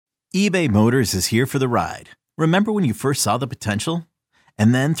eBay Motors is here for the ride. Remember when you first saw the potential?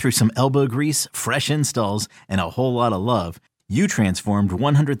 And then through some elbow grease, fresh installs, and a whole lot of love, you transformed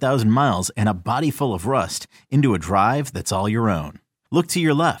 100,000 miles and a body full of rust into a drive that's all your own. Look to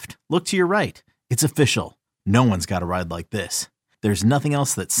your left. Look to your right. It's official. No one's got a ride like this. There's nothing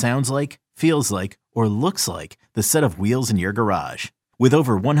else that sounds like, feels like, or looks like the set of wheels in your garage. With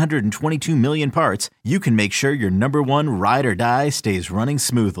over 122 million parts, you can make sure your number one ride or die stays running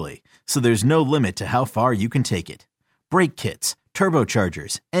smoothly. So there's no limit to how far you can take it. Brake kits,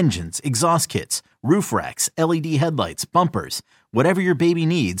 turbochargers, engines, exhaust kits, roof racks, LED headlights, bumpers, whatever your baby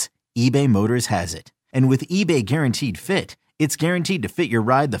needs, eBay Motors has it. And with eBay Guaranteed Fit, it's guaranteed to fit your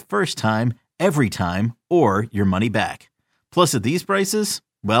ride the first time, every time, or your money back. Plus at these prices,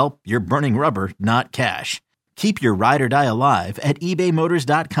 well, you're burning rubber, not cash. Keep your ride or die alive at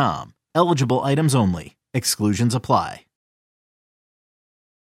ebaymotors.com. Eligible items only. Exclusions apply.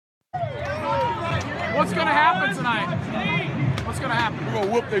 What's going to happen tonight? What's going to happen? We're going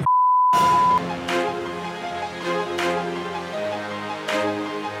to whoop their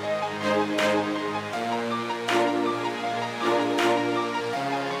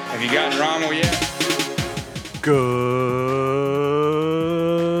Have you gotten Rommel yet?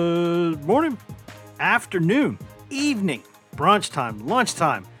 Good morning, afternoon, evening, brunch time,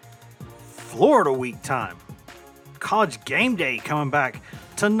 lunchtime, Florida week time, college game day coming back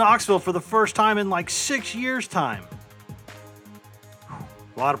to Knoxville for the first time in like 6 years' time.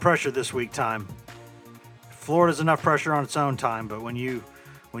 A lot of pressure this week time. Florida's enough pressure on its own time, but when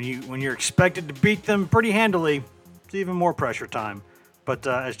you're expected to beat them pretty handily, it's even more pressure time. But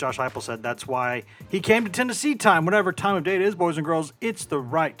as Josh Heupel said, that's why he came to Tennessee time. Whatever time of day it is, boys and girls, it's the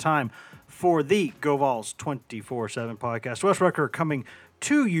right time for the Go Vols 24/7 podcast. Wes Rucker coming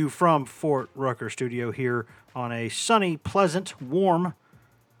to you from Fort Rucker Studio here on a sunny, pleasant, warm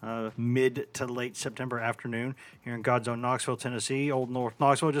mid to late September afternoon here in God's own Knoxville, Tennessee. Old North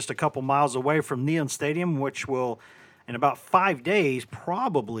Knoxville, just a couple miles away from Neyland Stadium, which will, in about 5 days,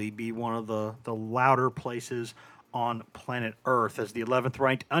 probably be one of the louder places on planet Earth as the 11th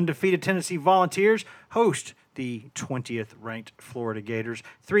ranked undefeated Tennessee Volunteers host the 20th ranked Florida Gators.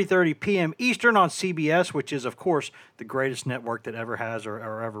 3:30 p.m. Eastern on CBS, which is, of course, the greatest network that ever has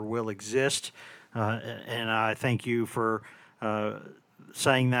or ever will exist. And I thank you for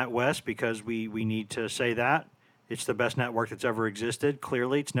saying that, Wes, because we need to say that. It's the best network that's ever existed.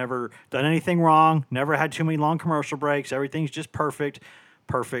 Clearly, it's never done anything wrong, never had too many long commercial breaks. Everything's just perfect.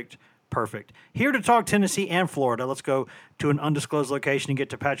 Here to talk Tennessee and Florida. Let's go to an undisclosed location and get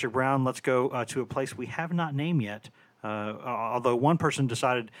to Patrick Brown. Let's go to a place we have not named yet. Although one person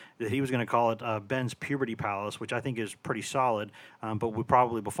decided that he was going to call it Ben's Puberty Palace, which I think is pretty solid, but we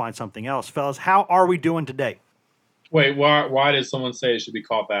probably will find something else. Fellas, how are we doing today? Wait, why did someone say it should be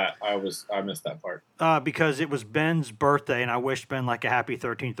called that? I missed that part. Because it was Ben's birthday, and I wished Ben like a happy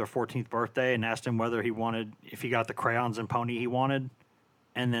 13th or 14th birthday and asked him whether if he got the crayons and pony he wanted.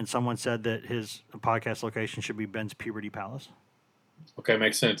 And then someone said that his podcast location should be Ben's Puberty Palace. Okay,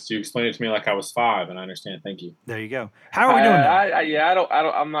 makes sense. You explained it to me like I was 5, and I understand. Thank you. There you go. How are we doing now?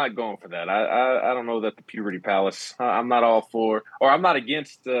 I'm not going for that. I don't know that the Puberty Palace. I'm not all for, or I'm not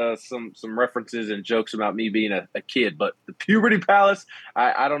against some references and jokes about me being a kid. But the Puberty Palace,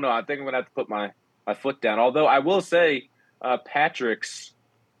 I don't know. I think I'm gonna have to put my foot down. Although I will say, Patrick's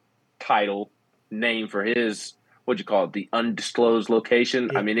name for his, what'd you call it, the undisclosed location.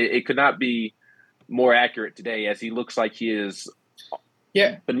 Yeah. I mean, it could not be more accurate today, as he looks like he is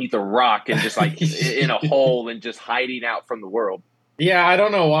beneath a rock and just like in a hole and just hiding out from the world. Yeah, I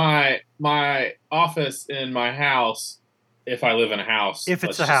don't know why my office in my house, if I live in a house. If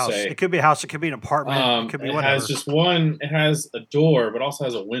it's a house. It could be a house. It could be an apartment. It could be whatever. It has a door, but also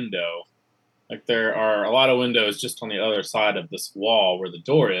has a window. Like there are a lot of windows just on the other side of this wall where the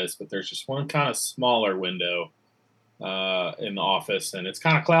door is, but there's just one kind of smaller window in the office, and it's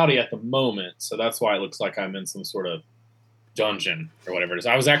kind of cloudy at the moment, so that's why it looks like I'm in some sort of dungeon or whatever it is.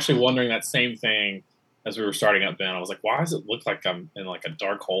 I was actually wondering that same thing as we were starting up, Ben. I was like, why does it look like I'm in like a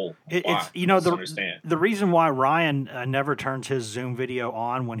dark hole? The reason why Ryan never turns his Zoom video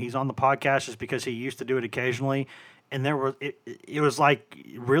on when he's on the podcast is because he used to do it occasionally, and it was like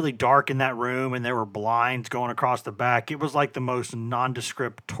really dark in that room, and there were blinds going across the back. It was like the most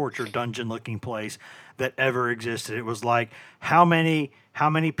nondescript torture dungeon looking place that ever existed. It was like, how many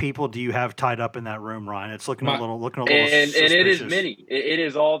people do you have tied up in that room, Ryan? It's looking a little and suspicious. And it is many. It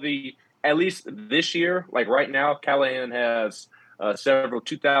is all the, at least this year, like right now, Callahan has several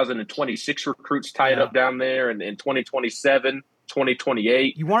 2026 recruits tied up down there, and in 2027.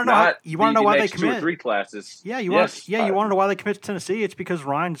 2028. You want to know? You want to know why they commit? 2 or 3 classes. Yeah, you want. Yeah, you want to know why they commit to Tennessee? It's because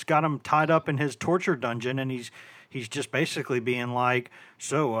Ryan's got him tied up in his torture dungeon, and he's just basically being like,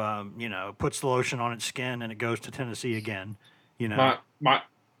 puts the lotion on its skin, and it goes to Tennessee again.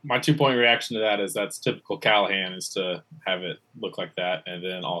 My 2-point reaction to that is that's typical Callahan, is to have it look like that, and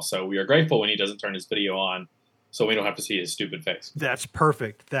then also we are grateful when he doesn't turn his video on, so we don't have to see his stupid face. That's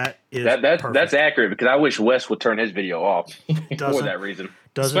perfect. That's accurate, because I wish Wes would turn his video off for that reason.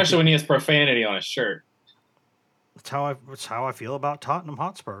 Especially when he has profanity on his shirt. That's how I feel about Tottenham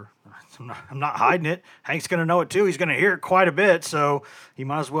Hotspur. I'm not hiding it. Hank's going to know it too. He's going to hear it quite a bit, so he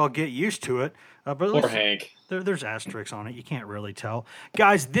might as well get used to it. Poor Hank. There's asterisks on it. You can't really tell.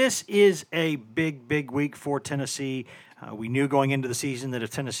 Guys, this is a big, big week for Tennessee. We knew going into the season that if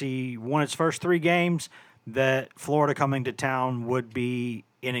Tennessee won its first 3 games, that Florida coming to town would be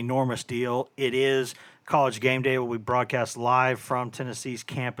an enormous deal. It is. College Game Day will be broadcast live from Tennessee's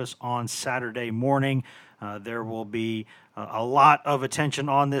campus on Saturday morning. There will be a lot of attention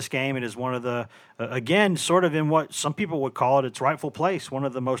on this game. It is one of the, again, sort of in what some people would call it its rightful place, one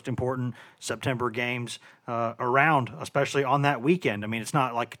of the most important September games around, especially on that weekend. I mean, it's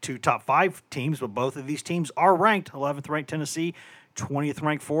not like 2 top 5 teams, but both of these teams are ranked. 11th ranked Tennessee, 20th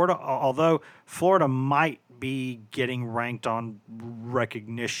ranked Florida, although Florida might be getting ranked on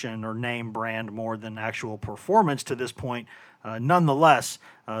recognition or name brand more than actual performance to this point. Nonetheless,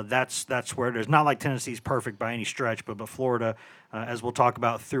 that's where it is. Not like Tennessee's perfect by any stretch, but Florida, as we'll talk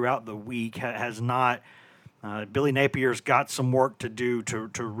about throughout the week, has not. Billy Napier's got some work to do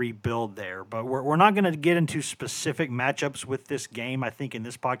to rebuild there. But we're not going to get into specific matchups with this game. I think in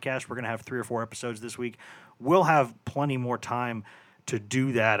this podcast, we're going to have 3 or 4 episodes this week. We'll have plenty more time to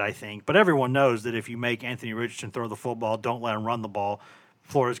do that, I think. But everyone knows that if you make Anthony Richardson throw the football, don't let him run the ball,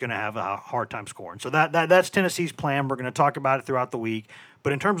 Florida's going to have a hard time scoring. So that's Tennessee's plan. We're going to talk about it throughout the week.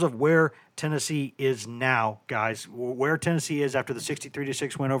 But in terms of where Tennessee is now, guys, where Tennessee is after the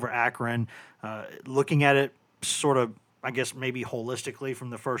 63-6 win over Akron, looking at it sort of, I guess, maybe holistically from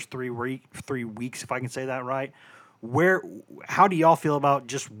the first 3 weeks, if I can say that right, how do y'all feel about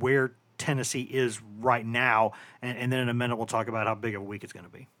just where Tennessee is right now? And then in a minute, we'll talk about how big of a week it's going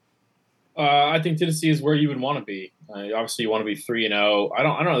to be. I think Tennessee is where you would want to be. Obviously, you want to be 3-0. I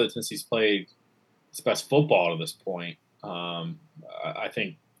don't know that Tennessee's played its best football to this point. I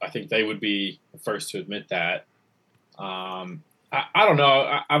think they would be the first to admit that. I don't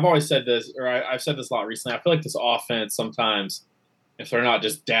know. I've always said this, or I've said this a lot recently. I feel like this offense sometimes, if they're not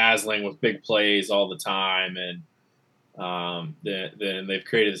just dazzling with big plays all the time, and then they've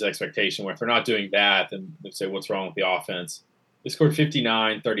created this expectation where if they're not doing that, then they say, what's wrong with the offense? They scored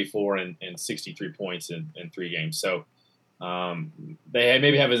 59, 34, and 63 points in 3 games. So they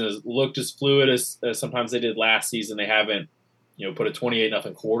maybe haven't looked as fluid as sometimes they did last season. They haven't, put a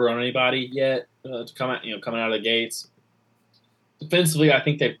 28-0 quarter on anybody yet to coming out of the gates. Defensively, I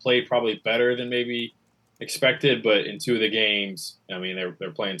think they've played probably better than maybe expected, but in 2 of the games, I mean, they're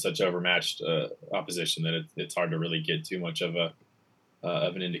playing such overmatched opposition that it's hard to really get too much of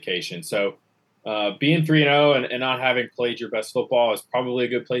an indication. So. Being 3-0 and not having played your best football is probably a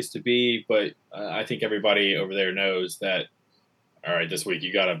good place to be, but I think everybody over there knows that, all right, this week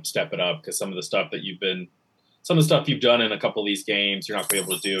you got to step it up, because some of the stuff you've done in a couple of these games, you're not going to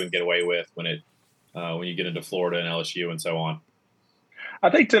be able to do and get away with when you get into Florida and LSU and so on. I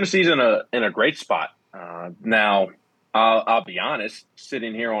think Tennessee's in a great spot. Now, I'll be honest,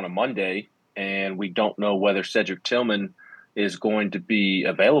 sitting here on a Monday, and we don't know whether Cedric Tillman is going to be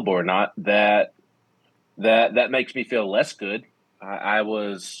available or not, that makes me feel less good. I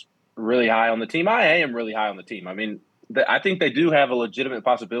was really high on the team. I am really high on the team. I mean, I think they do have a legitimate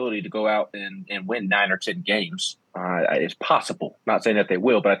possibility to go out and win 9 or 10 games. It's possible. Not saying that they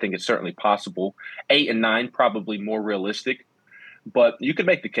will, but I think it's certainly possible. 8 and 9 probably more realistic. But you could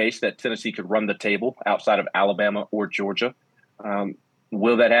make the case that Tennessee could run the table outside of Alabama or Georgia.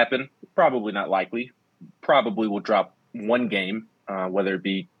 Will that happen? Probably not likely. Probably will drop 1 game, whether it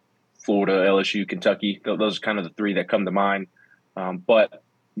be Florida, LSU, Kentucky. Those are kind of the 3 that come to mind. But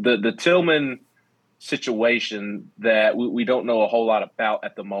the Tillman situation that we don't know a whole lot about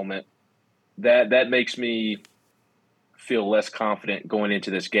at the moment, that makes me feel less confident going into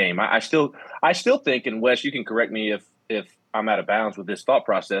this game. I still think, and Wes, you can correct me if I'm out of bounds with this thought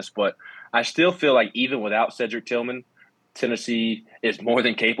process, but I still feel like even without Cedric Tillman, Tennessee is more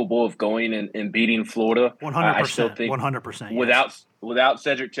than capable of going and beating Florida. 100%. I still think 100%. Without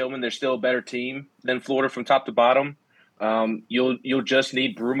Cedric Tillman, they're still a better team than Florida from top to bottom. You'll just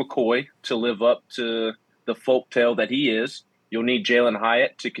need Brew McCoy to live up to the folktale that he is. You'll need Jalen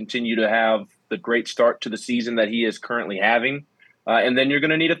Hyatt to continue to have the great start to the season that he is currently having. And then you're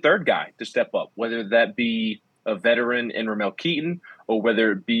going to need a third guy to step up, whether that be a veteran in Ramel Keaton or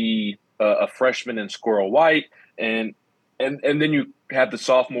whether it be a freshman in Squirrel White. And then you have the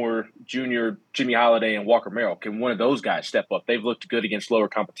sophomore, junior Jimmy Holiday and Walker Merrill. Can one of those guys step up? They've looked good against lower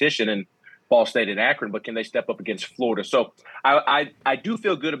competition in Ball State and Akron, but can they step up against Florida? So I do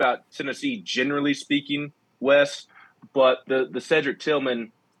feel good about Tennessee, generally speaking, Wes, but the Cedric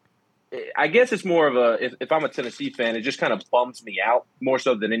Tillman – I guess it's more of if I'm a Tennessee fan, it just kind of bums me out more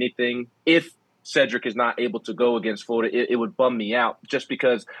so than anything. If Cedric is not able to go against Florida, it would bum me out just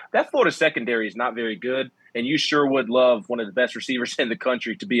because that Florida secondary is not very good, and you sure would love one of the best receivers in the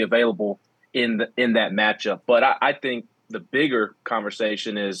country to be available in that matchup. But I think the bigger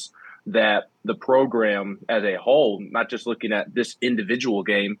conversation is that the program as a whole, not just looking at this individual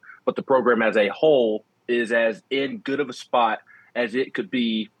game, but the program as a whole is as in good of a spot as it could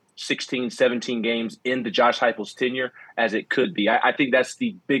be 16, 17 games into Josh Heupel's tenure as it could be. I think that's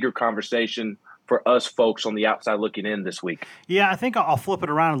the bigger conversation for us folks on the outside looking in this week. Yeah, I think I'll flip it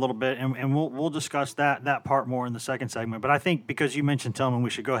around a little bit, and we'll discuss that part more in the second segment. But I think because you mentioned Tillman, we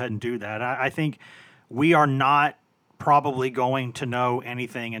should go ahead and do that. I think we are not probably going to know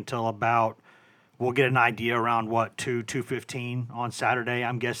anything until about – we'll get an idea around 2:15 on Saturday,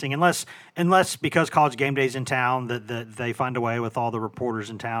 I'm guessing, unless because College Game Day's in town that they find a way with all the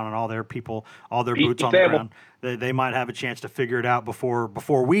reporters in town and all their people, all their boots on the ground, they might have a chance to figure it out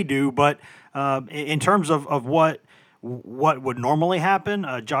before we do. But in terms of what would normally happen,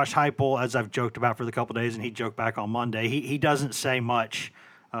 Josh Heupel, as I've joked about for the couple of days, and he joked back on Monday, he doesn't say much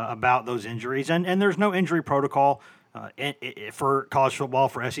about those injuries, and there's no injury protocol. For college football,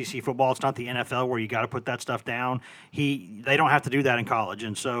 for SEC football, it's not the NFL where you got to put that stuff down. They don't have to do that in college,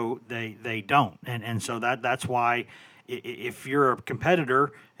 and so they don't. And so that's why if you're a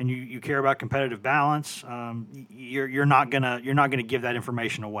competitor and you care about competitive balance, you're not gonna give that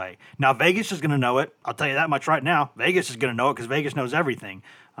information away. Now Vegas is gonna know it. I'll tell you that much right now. Vegas is gonna know it because Vegas knows everything.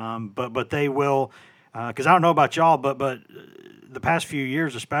 But they will, because I don't know about y'all, but the past few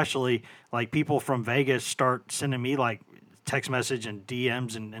years, especially, like people from Vegas start sending me like text message and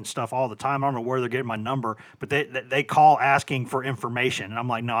DMs and stuff all the time. I don't know where they're getting my number, but they call asking for information, and I'm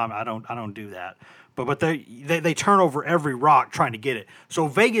like, no, I don't do that. But they turn over every rock trying to get it. So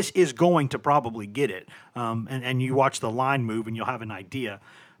Vegas is going to probably get it, and you watch the line move and you'll have an idea.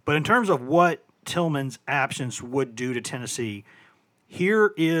 But in terms of what Tillman's absence would do to Tennessee,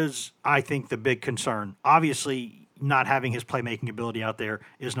 here is, I think, the big concern. Obviously, not having his playmaking ability out there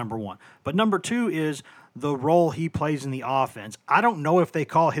is number one. But number two is the role he plays in the offense. I don't know if they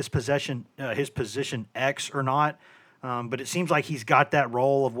call his position X or not, but it seems like he's got that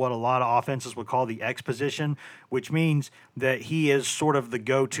role of what a lot of offenses would call the X position, which means that he is sort of the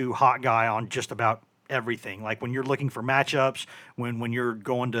go-to hot guy on just about everything. Like when you're looking for matchups, when you're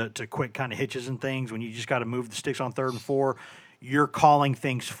going to quick kind of hitches and things, when you just got to move the sticks on 3rd and 4, you're calling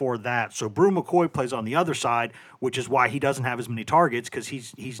things for that. So Brew McCoy plays on the other side, which is why he doesn't have as many targets because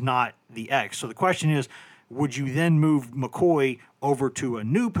he's not the X. So the question is, would you then move McCoy over to a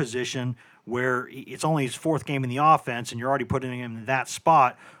new position where it's only his 4th game in the offense and you're already putting him in that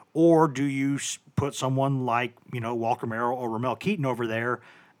spot, or do you put someone like Walker Merrill or Ramel Keaton over there?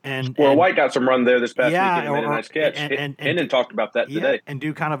 And White got some run there this past weekend and made a nice catch. And talked about that today. And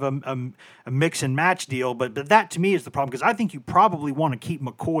do kind of a mix and match deal. But that to me is the problem because I think you probably want to keep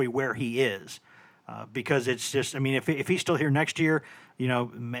McCoy where he is because it's just, I mean, if he's still here next year,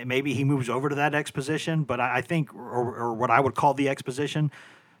 maybe he moves over to that X position. But I think, or what I would call the X position.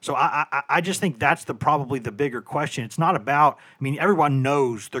 So I just think that's probably the bigger question. It's not about, I mean, everyone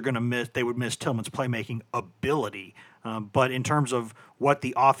knows they would miss Tillman's playmaking ability. But in terms of what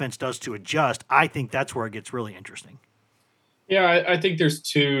the offense does to adjust, I think that's where it gets really interesting. Yeah, I think there's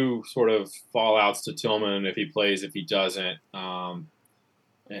two sort of fallouts to Tillman if he plays, if he doesn't. And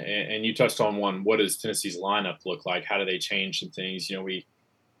you touched on one. What does Tennessee's lineup look like? How do they change some things? We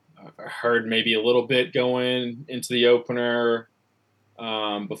heard maybe a little bit going into the opener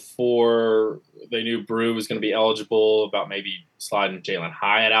before they knew Brew was going to be eligible about maybe sliding Jalen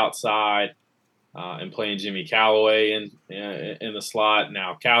Hyatt outside. And playing Jimmy Callaway in the slot.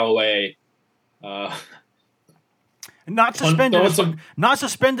 Now Callaway, not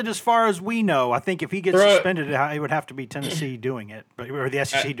suspended as far as we know. I think if he gets suspended, it would have to be Tennessee doing it, or the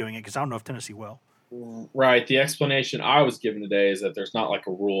SEC doing it, because I don't know if Tennessee will. Right. The explanation I was given today is that there's not like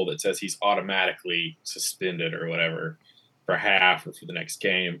a rule that says he's automatically suspended or whatever for half or for the next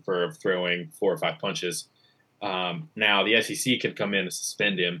game for throwing 4 or 5 punches. Now the SEC can come in and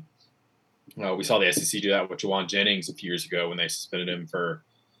suspend him. We saw the SEC do that with Jawan Jennings a few years ago when they suspended him for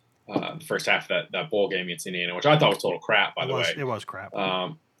the first half of that bowl game against Indiana, which I thought was total crap, by the way. It was crap.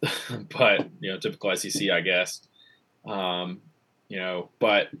 But, typical SEC, I guess. But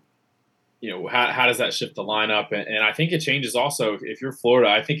how does that shift the lineup? And I think it changes also. If you're Florida,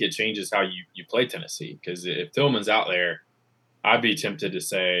 I think it changes how you play Tennessee. Because if Tillman's out there, I'd be tempted to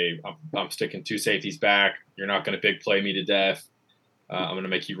say, I'm sticking 2 safeties back. You're not going to big play me to death. I'm going to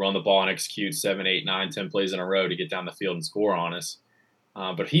make you run the ball and execute 7, 8, 9, 10 plays in a row to get down the field and score on us.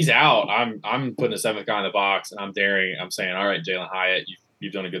 But if he's out, I'm putting a 7th guy in the box, and I'm saying, all right, Jalen Hyatt,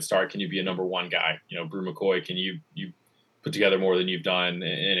 you've done a good start. Can you be a number 1 guy? Brew McCoy, can you put together more than you've done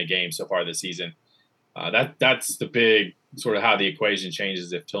in a game so far this season? That's the big sort of how the equation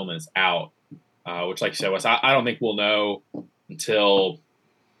changes if Tillman's out, which, like you said, Wes, I don't think we'll know until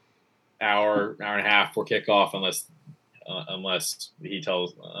hour and a half before kickoff, unless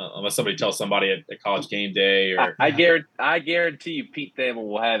somebody tells somebody at College Game Day. Or I guarantee you Pete Thamel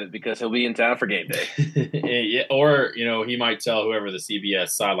will have it because he'll be in town for game day. Yeah, or he might tell whoever the CBS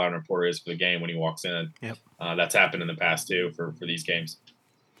sideline reporter is for the game when he walks in. Yep. That's happened in the past too for these games.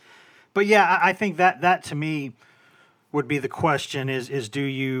 But yeah, I think that to me would be the question: is do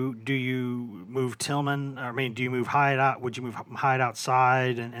you move Tillman? I mean, do you move Hyatt out? Would you move Hyatt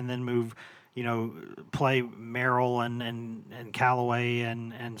outside and then move? Play Merrill and Callaway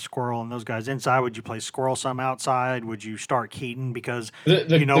and Squirrel and those guys inside? Would you play Squirrel some outside? Would you start Keaton because what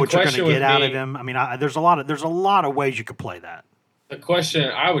you're going to get out of him? I mean, there's a lot of ways you could play that. The question,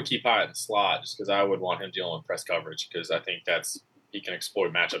 I would keep Hyatt in the slot just because I would want him dealing with press coverage because I think he can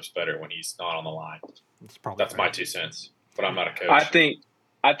exploit matchups better when he's not on the line. That's my 2 cents, but I'm not a coach.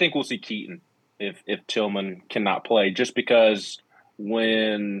 I think we'll see Keaton if Tillman cannot play, just because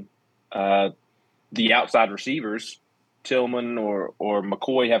when the outside receivers, Tillman or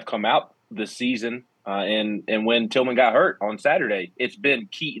McCoy, have come out this season, and when Tillman got hurt on Saturday, it's been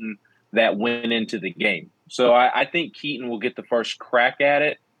Keaton that went into the game. So I think Keaton will get the first crack at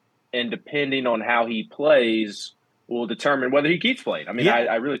it, and depending on how he plays will determine whether he keeps playing. I mean, yeah.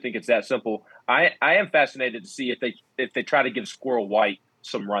 I really think it's that simple. I am fascinated to see if they try to give Squirrel White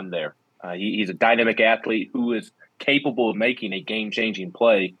some run there. He's a dynamic athlete who is capable of making a game-changing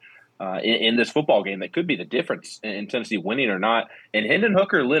play in this football game that could be the difference in Tennessee winning or not. And Hendon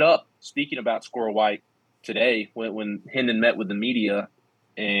Hooker lit up, speaking about Squirrel White today, when Hendon met with the media,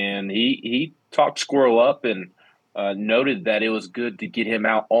 and he talked Squirrel up and noted that it was good to get him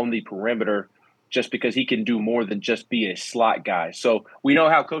out on the perimeter just because he can do more than just be a slot guy. So we know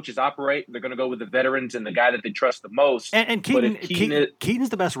how coaches operate. They're going to go with the veterans and the guy that they trust the most. And Keaton's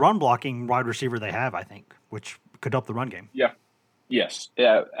the best run-blocking wide receiver they have, I think, which could help the run game. Yeah. Yes.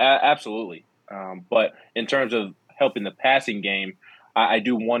 Yeah, absolutely. But in terms of helping the passing game, I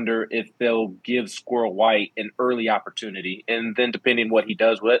do wonder if they'll give Squirrel White an early opportunity. And then depending what he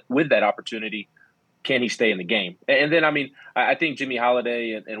does with that opportunity, can he stay in the game? And then, I mean, I think Jimmy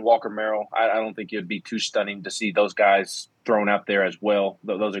Holiday and Walker Merrill, I don't think it would be too stunning to see those guys thrown out there as well.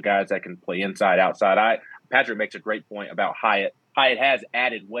 Those are guys that can play inside, outside. Patrick makes a great point about Hyatt. Hyatt has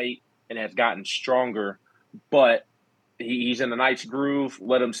added weight and has gotten stronger, but he's in a nice groove.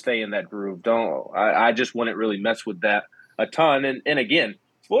 Let him stay in that groove. I just wouldn't really mess with that a ton. And again,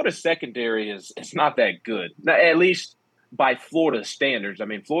 Florida's secondary is not that good, at least by Florida standards. I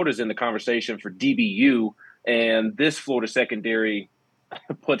mean, Florida's in the conversation for DBU, and this Florida secondary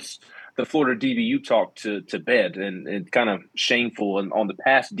puts the Florida DBU talk to bed, and it's kind of shameful on the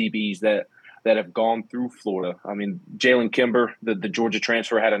past DBs that have gone through Florida. I mean, Jalen Kimber, the Georgia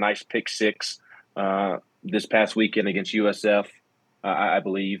transfer, had a nice pick 6 this past weekend against USF, I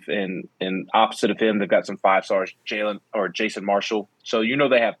believe. And opposite of him, they've got some 5-stars, Jason Marshall. So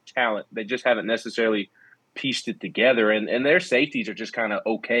they have talent. They just haven't necessarily pieced it together. And their safeties are just kind of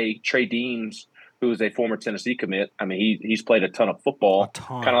okay. Trey Deans, who is a former Tennessee commit, I mean, he's played a ton of football,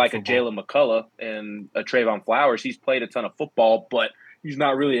 kind of like a Jalen McCullough and a Trayvon Flowers. He's played a ton of football, but he's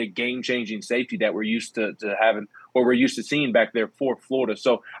not really a game-changing safety that we're used to having, or we're used to seeing back there for Florida.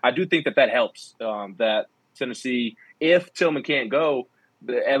 So I do think that helps, that Tennessee, if Tillman can't go,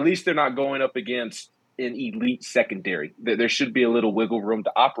 at least they're not going up against an elite secondary. There should be a little wiggle room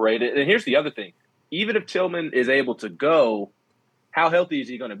to operate it. And here's the other thing. Even if Tillman is able to go, how healthy is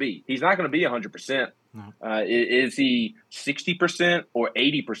he going to be? He's not going to be 100%. No. Is he 60% or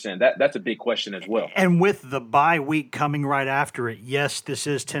 80%? That's a big question as well. And with the bye week coming right after it, yes, this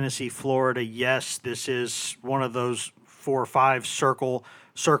is Tennessee, Florida. Yes, this is one of those 4 or 5 circle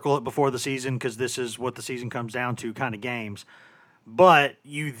it before the season because this is what the season comes down to kind of games. But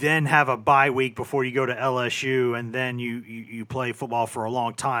you then have a bye week before you go to LSU, and then you play football for a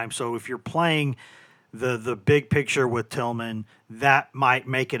long time. So if you're playing the big picture with Tillman, that might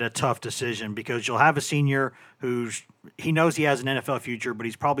make it a tough decision because you'll have a senior he knows he has an NFL future, but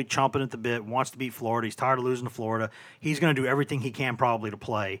he's probably chomping at the bit, wants to beat Florida. He's tired of losing to Florida. He's going to do everything he can probably to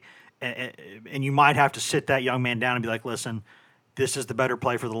play. And you might have to sit that young man down and be like, listen, this is the better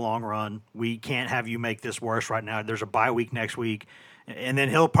play for the long run. We can't have you make this worse right now. There's a bye week next week. And then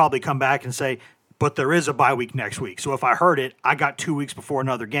he'll probably come back and say, but there is a bye week next week. So if I heard it, I got 2 weeks before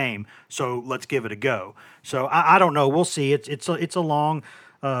another game. So let's give it a go. So I don't know. We'll see. It's a long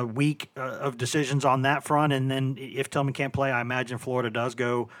week of decisions on that front. And then if Tillman can't play, I imagine Florida does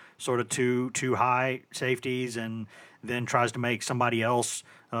go sort of two high safeties and then tries to make somebody else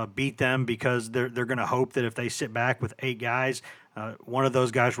beat them because they're going to hope that if they sit back with 8 guys, one of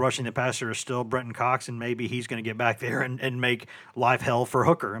those guys rushing the passer is still Brenton Cox, and maybe he's going to get back there and make life hell for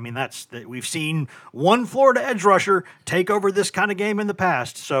Hooker. I mean, we've seen one Florida edge rusher take over this kind of game in the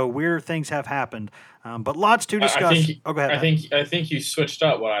past, so weird things have happened. But lots to discuss. Go ahead. I think you switched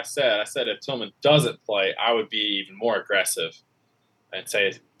up what I said. I said if Tillman doesn't play, I would be even more aggressive and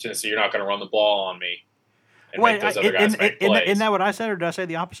say, Tennessee, you're not going to run the ball on me. And make those other guys make plays. Isn't that what I said, or did I say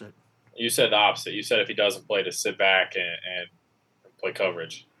the opposite? You said the opposite. You said if he doesn't play, to sit back and play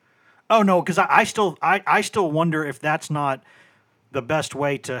coverage. Oh no, because I still wonder if that's not the best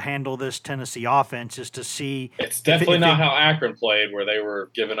way to handle this Tennessee offense is to see. It's definitely not how Akron played, where they were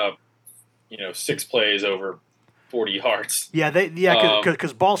giving up, 6 plays over 40 yards. Yeah,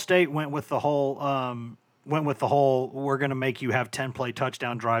 because Ball State went with the whole we're going to make you have 10-play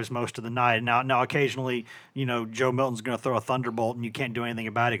touchdown drives most of the night. Now occasionally, Joe Milton's going to throw a thunderbolt and you can't do anything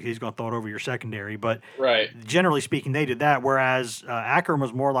about it because he's going to throw it over your secondary. But generally speaking, they did that. Whereas Akron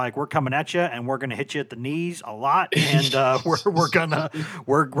was more like, we're coming at you and we're going to hit you at the knees a lot, and we're gonna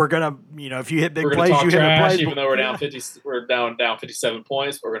if you hit big plays, you hit big plays. Even though we're down 57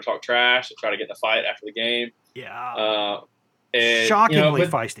 points, we're going to talk trash and try to get in the fight after the game. Yeah, and, shockingly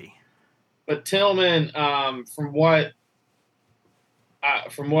feisty. But Tillman, from what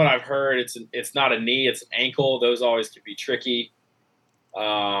I've heard, it's not a knee, it's an ankle. Those always can be tricky,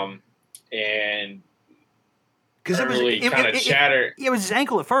 and because it was kind of chatter. It was his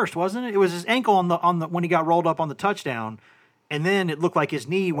ankle at first, wasn't it? It was his ankle on the when he got rolled up on the touchdown, and then it looked like his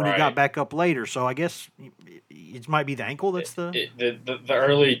knee when he got back up later. So I guess it might be the ankle that's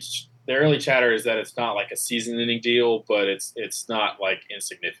the early chatter is that it's not like a season-ending deal, but it's not like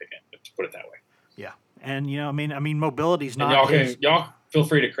insignificant, to put it that way. Yeah, and I mean, mobility's not. Y'all feel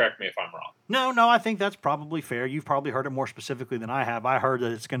free to correct me if I'm wrong. No, I think that's probably fair. You've probably heard it more specifically than I have. I heard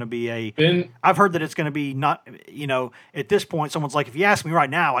that it's going to be I've heard that it's going to be not. At this point, someone's like, if you ask me right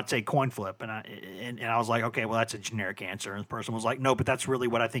now, I'd say coin flip, and I was like, okay, well, that's a generic answer. And the person was like, no, but that's really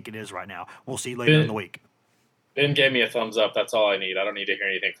what I think it is right now. We'll see later in the week. Ben gave me a thumbs up. That's all I need. I don't need to hear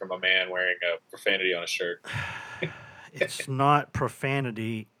anything from a man wearing a profanity on a shirt. It's not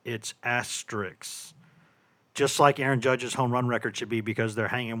profanity. It's asterisks. Just like Aaron Judge's home run record should be, because they're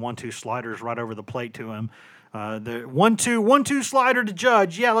hanging 1-2 sliders right over the plate to him. The 1-2 slider to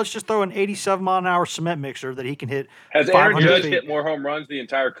Judge. Yeah, let's just throw an 87-mile-an-hour cement mixer that he can hit. Has Aaron Judge hit more home runs than the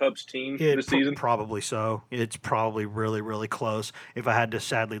entire Cubs team this season? Probably so. It's probably really, really close if I had to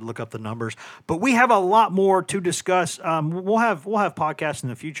sadly look up the numbers. But we have a lot more to discuss. We'll have podcasts in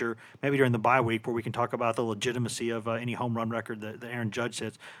the future, maybe during the bye week, where we can talk about the legitimacy of any home run record that Aaron Judge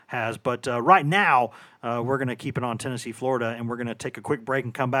has. But right now, we're going to keep it on Tennessee, Florida, and we're going to take a quick break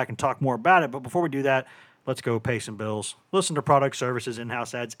and come back and talk more about it. But before we do that, let's go pay some bills, listen to product services,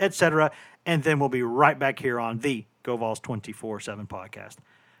 in-house ads, etc., and then we'll be right back here on the Go Vols 24/7 podcast.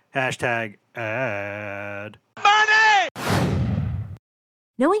 #ad. Money!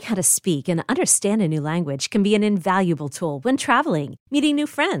 Knowing how to speak and understand a new language can be an invaluable tool when traveling, meeting new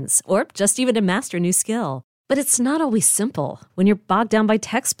friends, or just even to master a new skill. But it's not always simple when you're bogged down by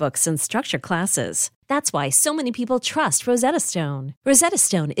textbooks and structured classes. That's why so many people trust Rosetta Stone. Rosetta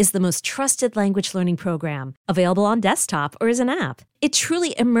Stone is the most trusted language learning program, available on desktop or as an app. It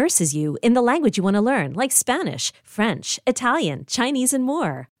truly immerses you in the language you want to learn, like Spanish, French, Italian, Chinese, and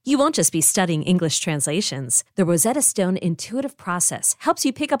more. You won't just be studying English translations. The Rosetta Stone intuitive process helps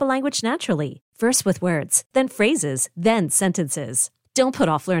you pick up a language naturally, first with words, then phrases, then sentences. Don't put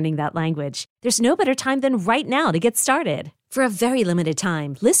off learning that language. There's no better time than right now to get started. For a very limited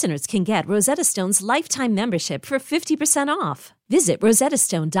time, listeners can get Rosetta Stone's lifetime membership for 50% off. Visit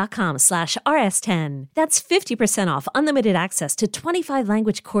rosettastone.com/rs10. That's 50% off unlimited access to 25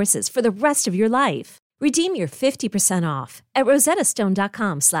 language courses for the rest of your life. Redeem your 50% off at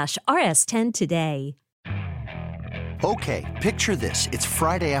rosettastone.com/rs10 today. Okay, picture this. It's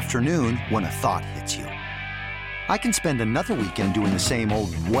Friday afternoon when a thought hits you. I can spend another weekend doing the same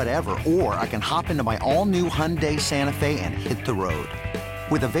old whatever, or I can hop into my all-new Hyundai Santa Fe and hit the road.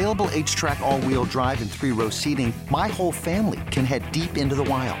 With available H-Track all-wheel drive and 3-row seating, my whole family can head deep into the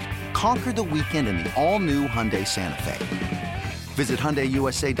wild. Conquer the weekend in the all-new Hyundai Santa Fe. Visit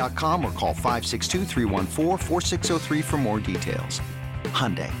HyundaiUSA.com or call 562-314-4603 for more details.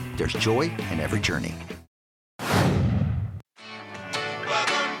 Hyundai, there's joy in every journey.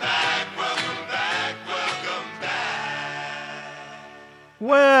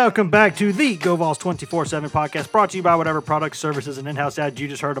 Welcome back to the Go Vols 24/7 podcast, brought to you by whatever products, services, and in-house ads you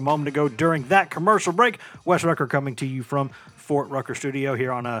just heard a moment ago during that commercial break. Wes Rucker coming to you from Fort Rucker Studio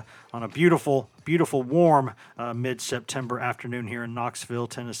here on a beautiful, warm mid-September afternoon here in Knoxville,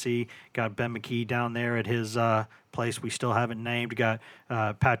 Tennessee. Got Ben McKee down there at his place we still haven't named. Got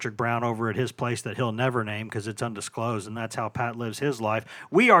Patrick Brown over at his place that he'll never name because it's undisclosed, and that's how Pat lives his life.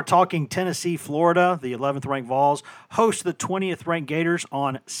 We are talking Tennessee, Florida. The 11th ranked Vols host the 20th ranked Gators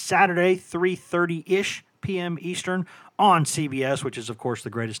on Saturday, 3:30-ish p.m. Eastern on CBS, which is, of course,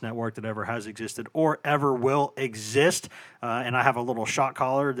 the greatest network that ever has existed or ever will exist. And I have a little shot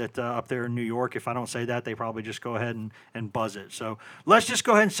collar that up there in New York, if I don't say that, they probably just go ahead and buzz it. So let's just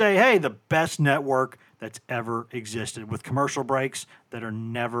go ahead and say, hey, the best network that's ever existed, with commercial breaks that are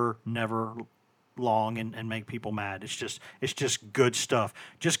never long and make people mad. It's just good stuff.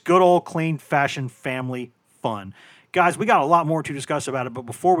 Just good old clean fashioned family fun. Guys, we got a lot more to discuss about it, but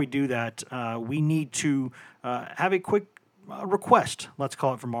before we do that, we need to have a quick request, let's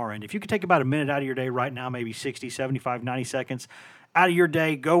call it, from our end. If you could take about a minute out of your day right now, maybe 60, 75, 90 seconds out of your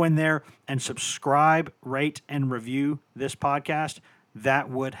day, go in there and subscribe, rate, and review this podcast. That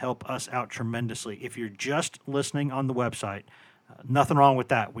would help us out tremendously. If you're just listening on the website, nothing wrong with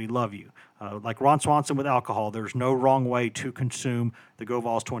that. We love you. Like Ron Swanson with alcohol, there's no wrong way to consume the Go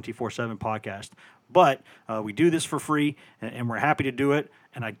Vols 24/7 podcast. But we do this for free, and we're happy to do it.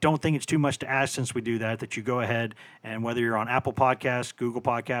 And I don't think it's too much to ask, since we do that you go ahead and, whether you're on Apple Podcasts, Google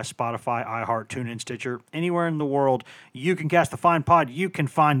Podcasts, Spotify, iHeart, TuneIn, Stitcher, anywhere in the world, you can cast the Find Pod. You can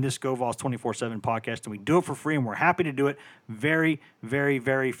find this Go Vols 24/7 podcast, and we do it for free, and we're happy to do it. Very, very,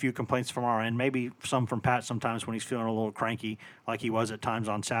 very few complaints from our end. Maybe some from Pat sometimes when he's feeling a little cranky, like he was at times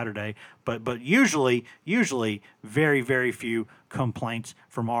on Saturday. But usually, very, very few complaints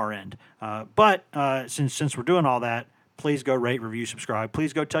from our end. But since we're doing all that, please go rate, review, subscribe.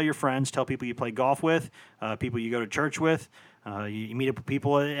 Please go tell your friends, tell people you play golf with, people you go to church with. You meet up with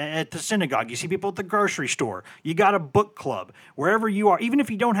people at the synagogue. You see people at the grocery store. You got a book club. Wherever you are, even if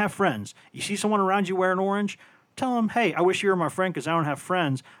you don't have friends, you see someone around you wearing orange, tell them, hey, I wish you were my friend because I don't have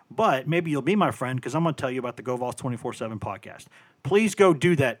friends, but maybe you'll be my friend because I'm going to tell you about the Go Vols 24/7 podcast. Please go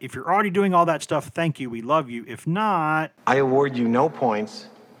do that. If you're already doing all that stuff, thank you. We love you. If not, I award you no points,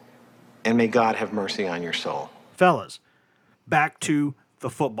 and may God have mercy on your soul. Fellas, back to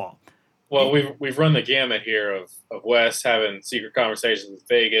the football. Well, we've run the gamut here of Wes having secret conversations with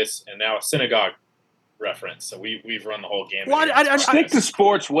Vegas, and now a synagogue reference. So we've run the whole gamut. Well, I Stick to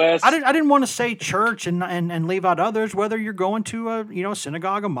sports, Wes. I didn't want to say church and leave out others. Whether you're going to a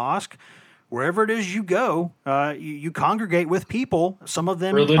synagogue, a mosque, wherever it is you go, you congregate with people. Some of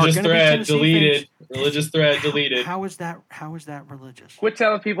them religious are going to be Tennessee deleted. fans. Religious thread deleted. How is that religious? Quit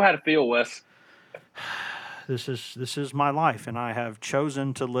telling people how to feel, Wes. This is my life, and I have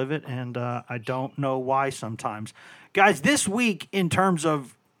chosen to live it, and I don't know why sometimes. Guys, this week, in terms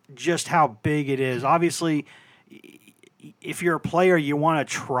of just how big it is, obviously, if you're a player, you want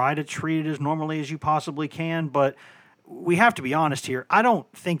to try to treat it as normally as you possibly can, but we have to be honest here. I don't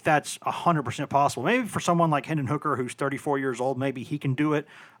think that's 100% possible. Maybe for someone like Hendon Hooker, who's 34 years old, maybe he can do it.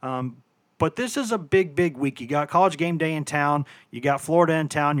 But this is a big, big week. You got College Game Day in town. You got Florida in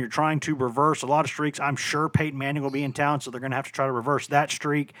town. You're trying to reverse a lot of streaks. I'm sure Peyton Manning will be in town, so they're going to have to try to reverse that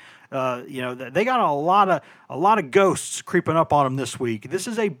streak. They got a lot of ghosts creeping up on them this week. This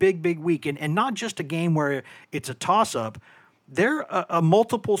is a big, big week, and not just a game where it's a toss-up. They're a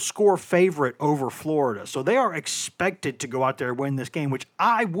multiple score favorite over Florida, so they are expected to go out there and win this game, which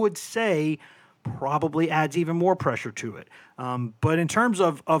I would say probably adds even more pressure to it. But in terms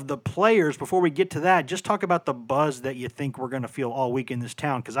of the players, before we get to that, just talk about the buzz that you think we're going to feel all week in this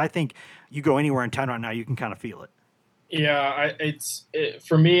town, because I think you go anywhere in town right now, you can kind of feel it. Yeah,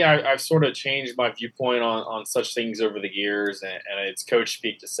 for me, I've sort of changed my viewpoint on such things over the years, and it's coach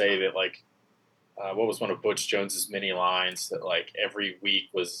speak to say that, like, what was one of Butch Jones's many lines, that like every week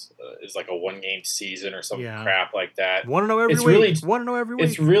is like a 1-game season or some crap like that. Want to know every week. Want to know every week.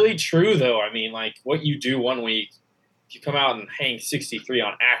 It's really true, though. I mean, like, what you do one week, if you come out and hang 63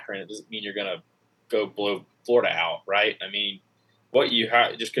 on Akron, it doesn't mean you're going to go blow Florida out, right? I mean, what you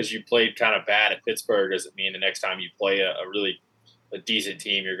have, just because you played kind of bad at Pittsburgh doesn't mean the next time you play a decent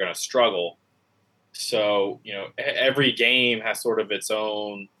team, you're going to struggle. So, every game has sort of its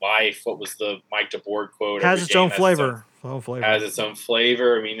own life. What was the Mike DeBoer quote? Has its own flavor. Has its own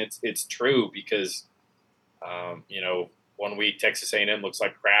flavor. I mean, it's true because, 1 week Texas A&M looks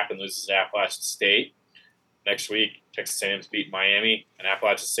like crap and loses to Appalachian State. Next week, Texas A&M's beat Miami, and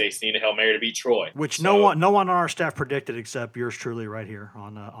Appalachian State's need a Hail Mary to beat Troy. Which no one on our staff predicted except yours truly right here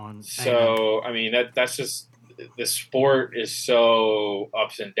on. So A&M. I mean that's just. The sport is so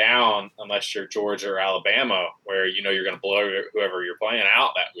ups and down unless you're Georgia or Alabama, where you're going to blow whoever you're playing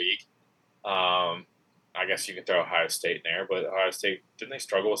out that week. I guess you can throw Ohio State in there, but Ohio State, didn't they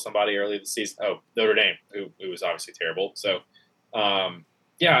struggle with somebody early this season? Oh, Notre Dame, who was obviously terrible. So, I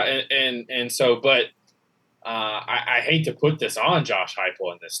hate to put this on Josh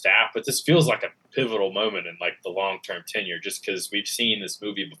Heupel and this staff, but this feels like a pivotal moment in like the long-term tenure, just because we've seen this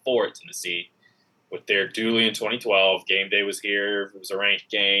movie before at Tennessee. With Derek Dooley in 2012, game day was here. It was a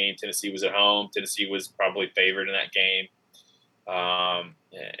ranked game. Tennessee was at home. Tennessee was probably favored in that game.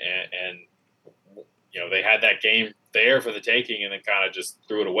 They had that game there for the taking and then kind of just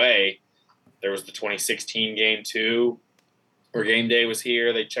threw it away. There was the 2016 game too, where game day was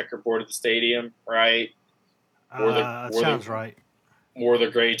here. They checkerboarded the stadium, right? Sounds right. Wore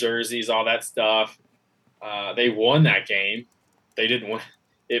the gray jerseys, all that stuff. They won that game. They didn't win.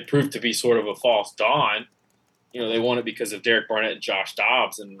 It proved to be sort of a false dawn. They won it because of Derek Barnett and Josh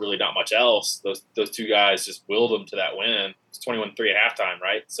Dobbs and really not much else. Those two guys just willed them to that win. It's 21-3 at halftime,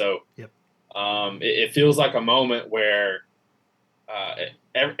 right? So yep. It feels like a moment where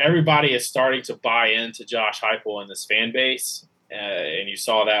everybody is starting to buy into Josh Heupel and this fan base. And you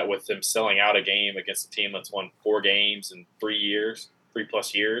saw that with them selling out a game against a team that's won 4 games in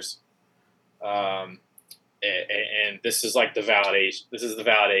 3+ years. And this is like the validation. This is the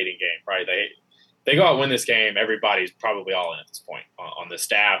validating game, right? They go out and win this game. Everybody's probably all in at this point on the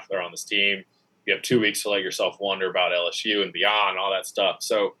staff. They're on this team. You have 2 weeks to let yourself wonder about LSU and beyond, all that stuff.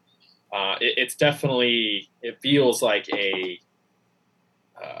 So it's definitely, it feels like a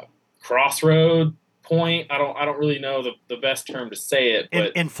crossroad point. I don't really know the best term to say it,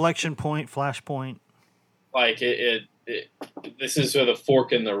 but inflection point, flashpoint. Like this is sort of the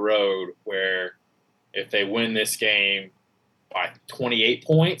fork in the road where. If they win this game by 28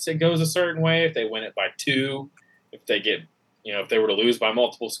 points, it goes a certain way. If they win it by 2, if they get, if they were to lose by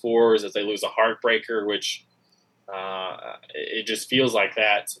multiple scores, if they lose a heartbreaker, which it just feels like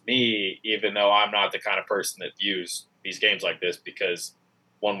that to me, even though I'm not the kind of person that views these games like this, because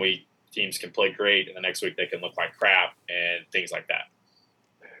 1 week teams can play great and the next week they can look like crap and things like that.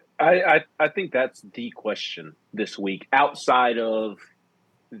 I think that's the question this week, outside of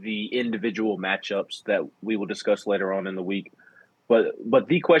the individual matchups that we will discuss later on in the week. But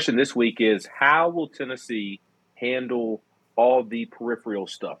the question this week is, how will Tennessee handle all the peripheral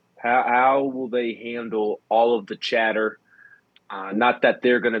stuff? How will they handle all of the chatter? Not that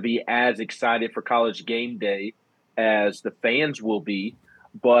they're going to be as excited for College game day as the fans will be,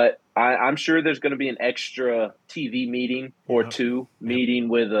 but I'm sure there's going to be an extra TV meeting or two, meeting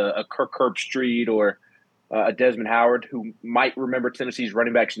with a Kirk Herbstreit or a Desmond Howard, who might remember Tennessee's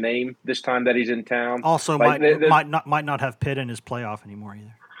running back's name this time that he's in town. Also, might not have Pitt in his playoff anymore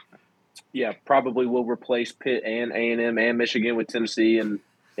either. Yeah, probably will replace Pitt and A&M and Michigan with Tennessee in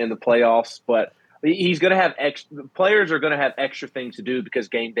the playoffs. But he's going to have players are going to have extra things to do because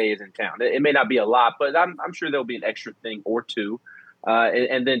game day is in town. It may not be a lot, but I'm sure there'll be an extra thing or two.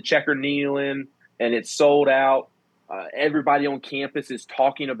 And then Checker Neyland, and it's sold out. Everybody on campus is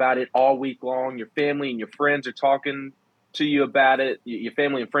talking about it all week long. Your family and your friends are talking to you about it. Your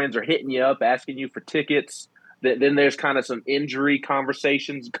family and friends are hitting you up, asking you for tickets. Then there's kind of some injury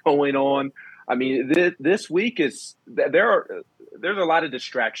conversations going on. I mean, this week there's a lot of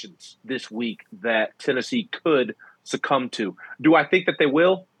distractions this week that Tennessee could succumb to. Do I think that they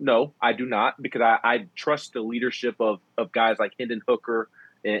will? No, I do not, because I trust the leadership of guys like Hendon Hooker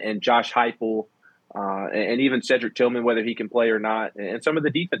and Josh Heupel. And even Cedric Tillman, whether he can play or not, and some of the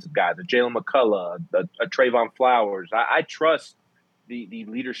defensive guys, Jalen McCullough, a Trayvon Flowers. I trust the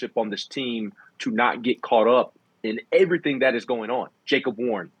leadership on this team to not get caught up in everything that is going on. Jacob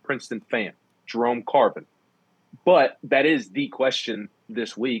Warren, Princeton fan, Jerome Carvin. But that is the question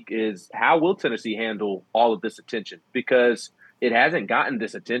this week is, how will Tennessee handle all of this attention? Because it hasn't gotten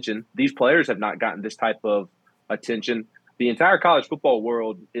this attention. These players have not gotten this type of attention. The entire college football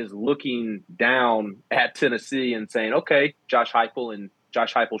world is looking down at Tennessee and saying, okay, Josh Heupel and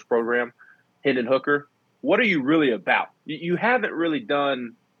Josh Heupel's program, Hendon Hooker, what are you really about? You haven't really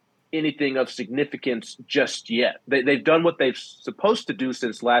done anything of significance just yet. They've done what they've supposed to do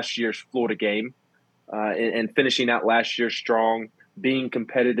since last year's Florida game, and finishing out last year strong, being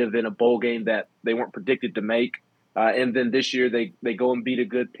competitive in a bowl game that they weren't predicted to make. And then this year they go and beat a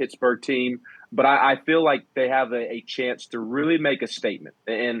good Pittsburgh team. But I feel like they have a chance to really make a statement.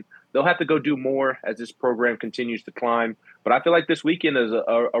 And they'll have to go do more as this program continues to climb. But I feel like this weekend is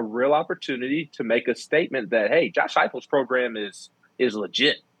a real opportunity to make a statement that, hey, Josh Heupel's program is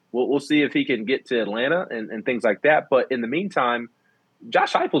legit. We'll see if he can get to Atlanta and things like that. But in the meantime,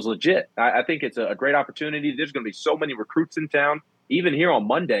 Josh Heupel's legit. I think it's a great opportunity. There's going to be so many recruits in town. Even here on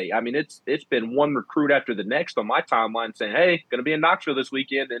Monday, I mean, it's been one recruit after the next on my timeline saying, hey, going to be in Knoxville this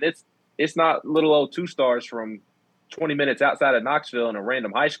weekend. And it's not little old 2-stars from 20 minutes outside of Knoxville in a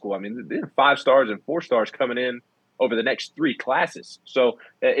random high school. I mean, there are 5-stars and 4-stars coming in over the next 3 classes. So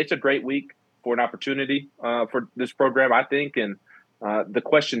it's a great week for an opportunity for this program, I think. And the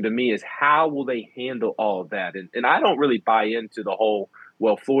question to me is, how will they handle all of that? And I don't really buy into the whole,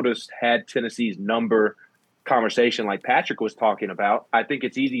 well, Florida's had Tennessee's number conversation like Patrick was talking about. I think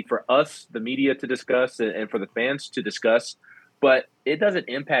it's easy for us, the media, to discuss and for the fans to discuss, but it doesn't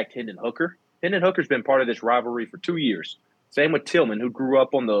impact Hendon Hooker. Hendon Hooker's been part of this rivalry for 2 years. Same with Tillman, who grew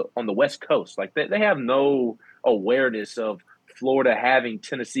up on the West Coast. Like they have no awareness of Florida having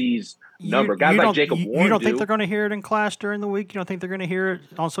Tennessee's number. Guys like Jacob Warren. You don't think they're going to hear it in class during the week? You don't think they're going to hear it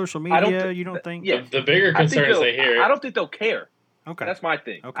on social media? You don't think? Yeah, the bigger concern is they hear it. I don't think they'll care. Okay. That's my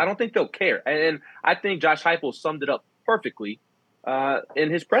thing. Okay. I don't think they'll care. And I think Josh Heupel summed it up perfectly in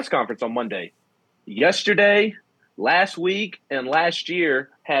his press conference on Monday. Yesterday, last week, and last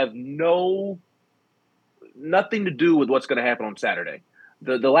year have nothing to do with what's going to happen on Saturday.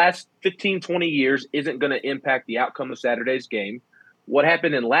 The last 15, 20 years isn't going to impact the outcome of Saturday's game. What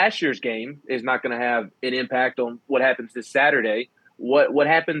happened in last year's game is not going to have an impact on what happens this Saturday. What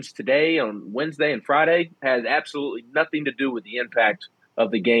happens today on Wednesday and Friday has absolutely nothing to do with the impact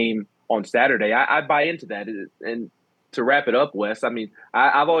of the game on Saturday. I buy into that. And to wrap it up, Wes, I mean,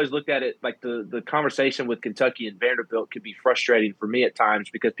 I've always looked at it like the conversation with Kentucky and Vanderbilt could be frustrating for me at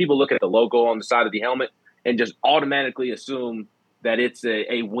times because people look at the logo on the side of the helmet and just automatically assume that it's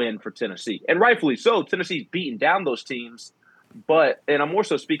a win for Tennessee. And rightfully so. Tennessee's beaten down those teams. And I'm more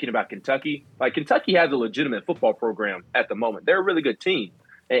so speaking about Kentucky. Like, Kentucky has a legitimate football program at the moment. They're a really good team.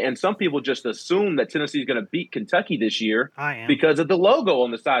 And some people just assume that Tennessee's going to beat Kentucky this year because of the logo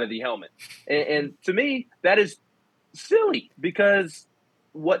on the side of the helmet. And to me, that is silly because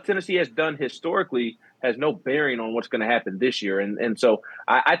what Tennessee has done historically has no bearing on what's going to happen this year. And so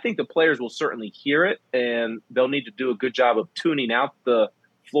I think the players will certainly hear it, and they'll need to do a good job of tuning out the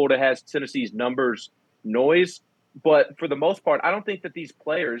Florida has Tennessee's numbers noise. But for the most part, I don't think that these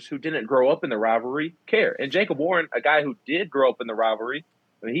players who didn't grow up in the rivalry care. And Jacob Warren, a guy who did grow up in the rivalry,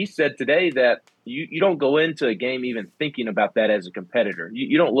 I mean, he said today that you don't go into a game even thinking about that as a competitor.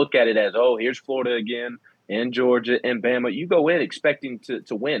 You don't look at it as, oh, here's Florida again and Georgia and Bama. You go in expecting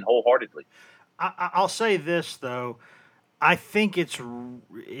to win wholeheartedly. I'll say this, though. I think it's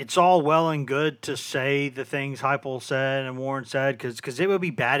all well and good to say the things Heupel said and Warren said because it would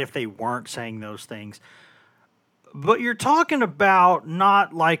be bad if they weren't saying those things. But you're talking about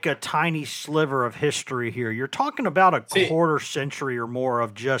not like a tiny sliver of history here. You're talking about a quarter century or more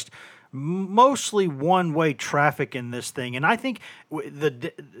of just mostly one-way traffic in this thing. And I think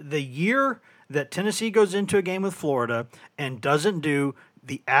the year that Tennessee goes into a game with Florida and doesn't do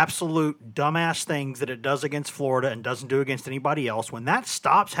the absolute dumbass things that it does against Florida and doesn't do against anybody else, when that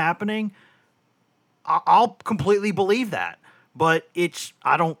stops happening, I'll completely believe that. But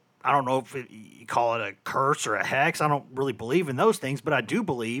I don't know if you call it a curse or a hex. I don't really believe in those things, but I do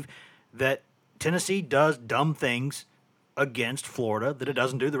believe that Tennessee does dumb things against Florida that it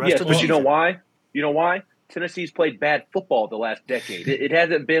doesn't do the rest of the season. But you know why? You know why? Tennessee's played bad football the last decade. It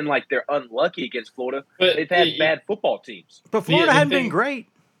hasn't been like they're unlucky against Florida. But they've had bad football teams. But Florida hadn't been great.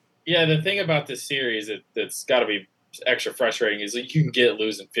 Yeah, the thing about this series that's got to be extra frustrating is like you can get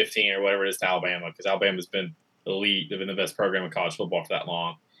losing 15 or whatever it is to Alabama because Alabama's been elite. They've been the best program in college football for that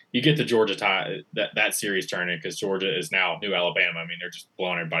long. You get the Georgia that series turning because Georgia is now new Alabama. I mean, they're just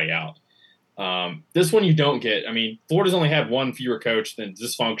blowing everybody out. This one you don't get. I mean, Florida's only had one fewer coach than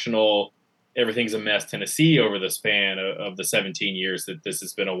dysfunctional, everything's a mess Tennessee over the span of the 17 years that this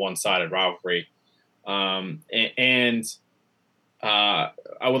has been a one-sided rivalry. I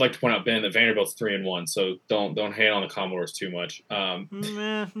would like to point out, Ben, that Vanderbilt's 3-1, so don't hate on the Commodores too much. Not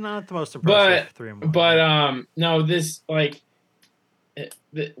the most impressive 3-1. But no, this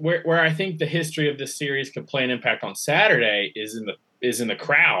where I think the history of this series could play an impact on Saturday is in the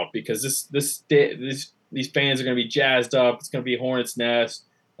crowd because these fans are going to be jazzed up. It's going to be Hornets Nest.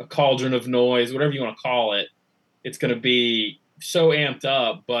 a cauldron of noise, whatever you want to call it. It's going to be so amped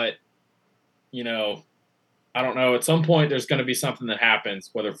up, but I don't know. At some point, there's going to be something that happens,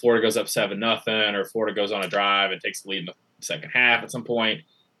 whether Florida goes up 7-0 or Florida goes on a drive and takes the lead in the second half at some point,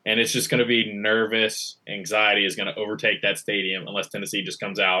 and it's just going to be nervous. Anxiety is going to overtake that stadium unless Tennessee just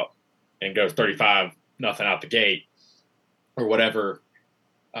comes out and goes 35-0 out the gate or whatever.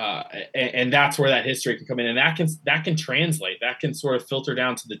 And that's where that history can come in, and that can translate. That can sort of filter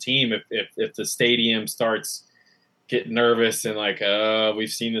down to the team if the stadium starts getting nervous and like, we've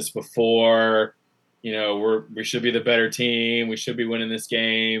seen this before. We should be the better team. We should be winning this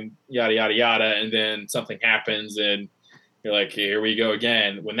game, yada, yada, yada. And then something happens and you're like, here we go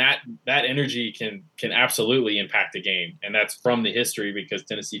again. When that energy can absolutely impact the game. And that's from the history, because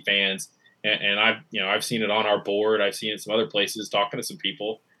Tennessee fans, and I've seen it on our board. I've seen it some other places, talking to some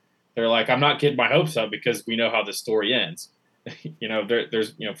people. They're like, I'm not getting my hopes up because we know how this story ends.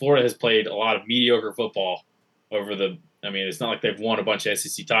 Florida has played a lot of mediocre football it's not like they've won a bunch of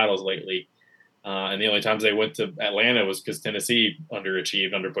SEC titles lately. And the only times they went to Atlanta was because Tennessee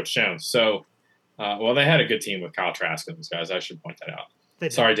underachieved under Butch Jones. So, they had a good team with Kyle Trask and those guys. I should point that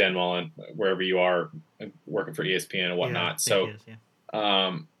out. Sorry, Dan Mullen, wherever you are working for ESPN and whatnot.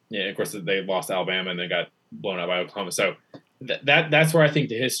 Of course, they lost Alabama and they got blown out by Oklahoma. So that's where I think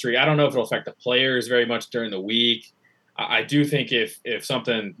the history. I don't know if it'll affect the players very much during the week. I do think if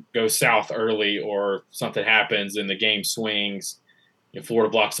something goes south early or something happens and the game swings, Florida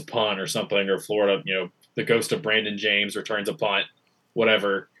blocks a punt or something, or Florida, the ghost of Brandon James returns a punt,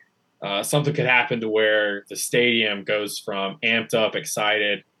 whatever. Something could happen to where the stadium goes from amped up,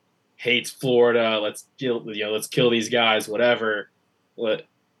 excited, hates Florida, let's kill these guys, whatever.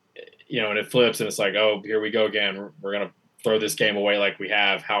 And it flips and it's like, oh, here we go again. We're gonna throw this game away like we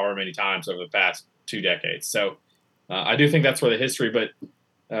have however many times over the past 2 decades. So I do think that's where the history,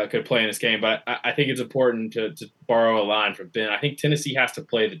 could play in this game. But I think it's important to borrow a line from Ben. I think Tennessee has to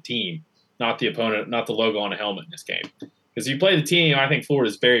play the team, not the opponent, not the logo on a helmet in this game. Because if you play the team, I think Florida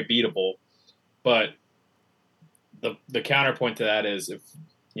is very beatable. But the counterpoint to that is if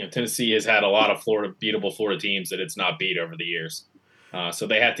Tennessee has had a lot of beatable Florida teams that it's not beat over the years. So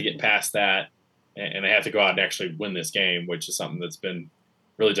they have to get past that, and they have to go out and actually win this game, which is something that's been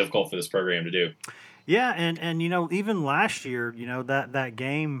really difficult for this program to do. Yeah, and even last year, that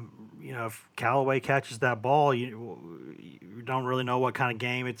game, if Callaway catches that ball, you don't really know what kind of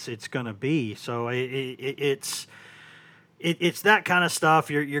game it's going to be. So it's that kind of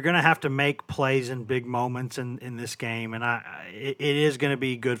stuff. You're going to have to make plays in big moments in this game, and it is going to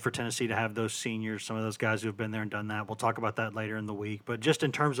be good for Tennessee to have those seniors, some of those guys who have been there and done that. We'll talk about that later in the week. But just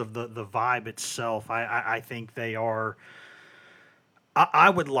in terms of the vibe itself, I think they are. I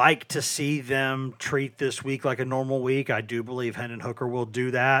would like to see them treat this week like a normal week. I do believe Hendon Hooker will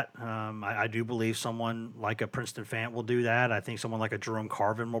do that. I do believe someone like a Princeton Fant will do that. I think someone like a Jerome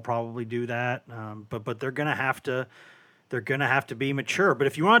Carvin will probably do that. But they're going to have to. They're going to have to be mature. But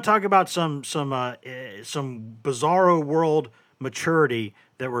if you want to talk about some bizarro world maturity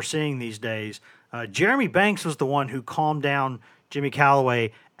that we're seeing these days, Jeremy Banks was the one who calmed down Jimmy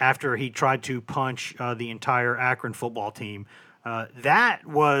Callaway after he tried to punch the entire Akron football team. That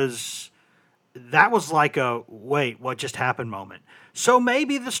was like a wait, what just happened moment. So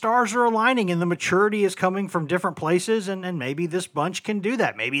maybe the stars are aligning and the maturity is coming from different places, and maybe this bunch can do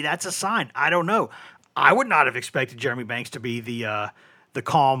that. Maybe that's a sign. I don't know. I would not have expected Jeremy Banks to be the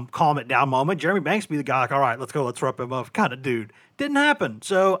calm it down moment. Jeremy Banks be the guy like, all right, let's go, let's rep him up kind of dude. Didn't happen.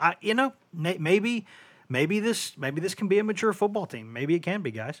 So maybe this can be a mature football team. Maybe it can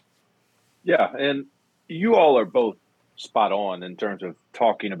be, guys. Yeah, and you all are both spot on in terms of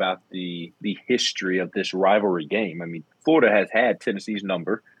talking about the history of this rivalry game. I mean, Florida has had Tennessee's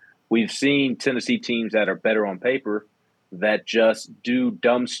number. We've seen Tennessee teams that are better on paper that just do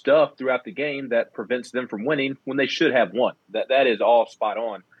dumb stuff throughout the game that prevents them from winning when they should have won. That is all spot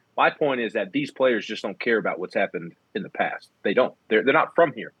on. My point is that these players just don't care about what's happened in the past. They don't. They're not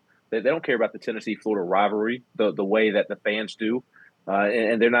from here. They don't care about the Tennessee-Florida rivalry the way that the fans do,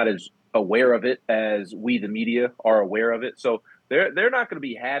 and they're not as aware of it as we, the media, are aware of it. So they're not going to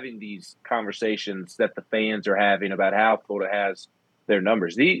be having these conversations that the fans are having about how Florida has their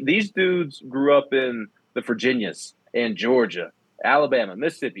numbers. These dudes grew up in the Virginias and Georgia, Alabama,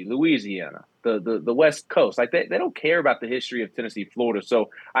 Mississippi, Louisiana, the West Coast. Like they don't care about the history of Tennessee, Florida. So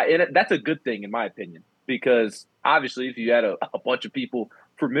that's a good thing in my opinion, because obviously if you had a bunch of people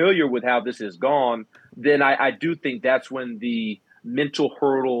familiar with how this has gone, then I do think that's when the mental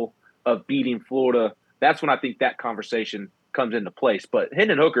hurdle of beating Florida, that's when I think that conversation comes into place. But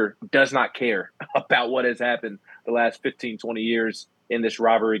Hendon Hooker does not care about what has happened the last 15, 20 years in this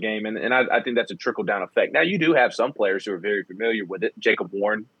rivalry game. And I think that's a trickle-down effect. Now, you do have some players who are very familiar with it. Jacob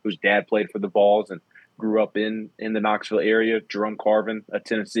Warren, whose dad played for the Vols and grew up in the Knoxville area. Jerome Carvin, a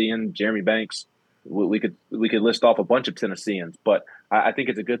Tennessean. Jeremy Banks. We could list off a bunch of Tennesseans. But I think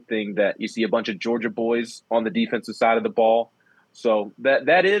it's a good thing that you see a bunch of Georgia boys on the defensive side of the ball. So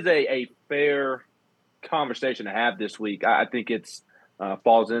that is a fair conversation to have this week. I think it's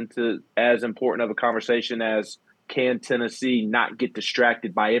falls into as important of a conversation as can Tennessee not get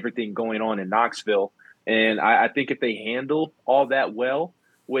distracted by everything going on in Knoxville. And I think if they handle all that well,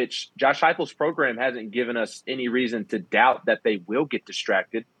 which Josh Heupel's program hasn't given us any reason to doubt that they will get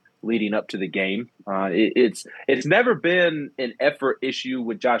distracted leading up to the game. It's never been an effort issue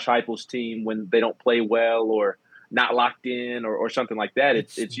with Josh Heupel's team when they don't play well or not locked in or something like that.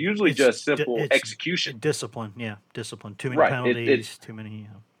 It's usually just simple execution. Discipline, yeah, discipline. Too many penalties, too many.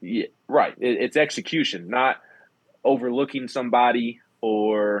 Yeah, right. It's execution, not overlooking somebody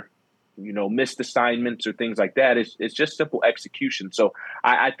or missed assignments or things like that. It's just simple execution. So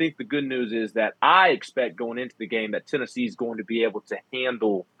I think the good news is that I expect going into the game that Tennessee is going to be able to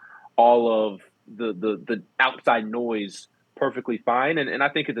handle all of the outside noise perfectly fine. And I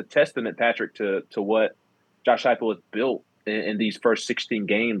think it's a testament, Patrick, to what Josh Heupel has built in these first 16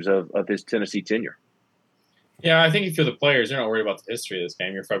 games of his Tennessee tenure. Yeah, I think if you're the players, you're not worried about the history of this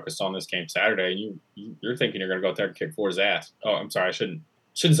game. You're focused on this game Saturday, and you're thinking you're going to go out there and kick Florida's ass. Oh, I'm sorry, I shouldn't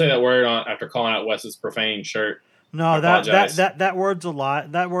say that word after calling out Wes's profane shirt. No, that word's a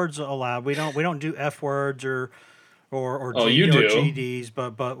lot. That word's allowed. We don't do F words or GDs,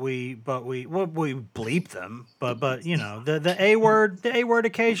 but we bleep them. But the A word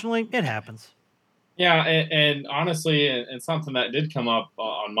occasionally it happens. Yeah, and honestly, and something that did come up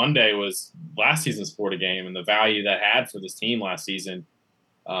on Monday was last season's Florida game and the value that had for this team last season,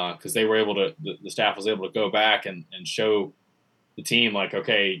 because they were able to, the staff was able to go back and show the team like,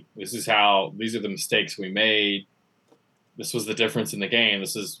 okay, these are the mistakes we made. This was the difference in the game.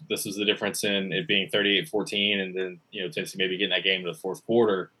 This was the difference in it being 38-14, and then Tennessee maybe getting that game to the fourth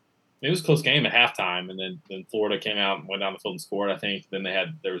quarter. It was a close game at halftime, and then Florida came out and went down the field and scored, I think. Then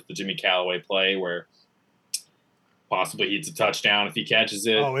there was the Jimmy Callaway play where possibly he's a touchdown if he catches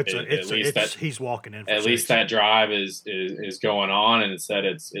it. Oh, he's walking in. At least that drive is going on, and instead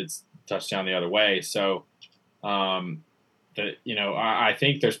it's touchdown the other way. So, I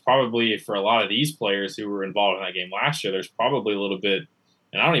think there's probably, for a lot of these players who were involved in that game last year, there's probably a little bit.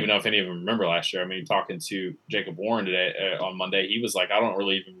 And I don't even know if any of them remember last year. I mean, talking to Jacob Warren today on Monday, he was like, I don't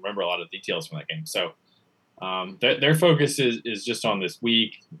really even remember a lot of details from that game. So their focus is just on this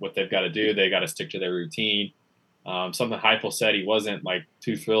week, what they've got to do. They got to stick to their routine. Something Heupel said, he wasn't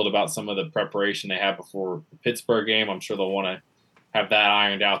too thrilled about some of the preparation they had before the Pittsburgh game. I'm sure they'll want to have that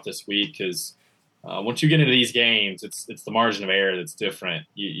ironed out this week because once you get into these games, it's the margin of error that's different.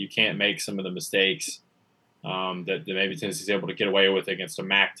 You can't make some of the mistakes that maybe Tennessee's able to get away with against a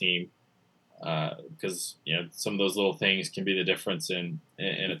MAC team, because some of those little things can be the difference in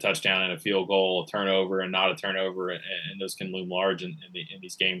a touchdown and a field goal, a turnover and not a turnover, and those can loom large in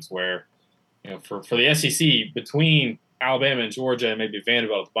these games where for the SEC, between Alabama and Georgia and maybe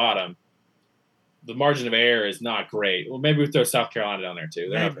Vanderbilt at the bottom, the margin of error is not great. Well, maybe we throw South Carolina down there too.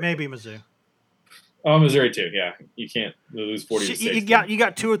 Maybe Mizzou. Oh, Missouri too. Yeah, you can't lose 40-6. You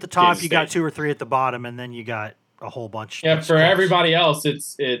got two at the top, you got two or three at the bottom, and then you got a whole bunch. Yeah, for everybody else,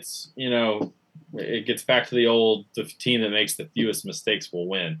 it's it gets back to the team that makes the fewest mistakes will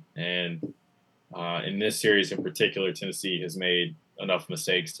win. And in this series in particular, Tennessee has made enough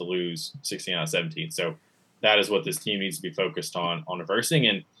mistakes to lose 16 out of 17. So that is what this team needs to be focused on reversing,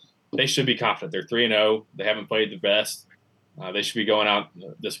 and they should be confident. They're 3-0. They haven't played the best. They should be going out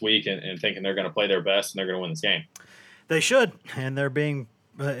this week and thinking they're going to play their best and they're going to win this game. They should, and they're being,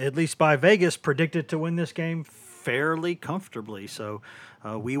 at least by Vegas, predicted to win this game fairly comfortably. So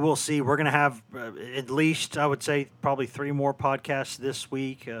we will see. We're going to have at least, I would say, probably 3 more podcasts this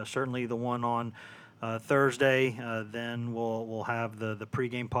week. Certainly the one on Thursday. Then we'll have the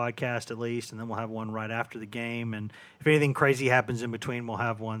pregame podcast at least, and then we'll have one right after the game. And if anything crazy happens in between, we'll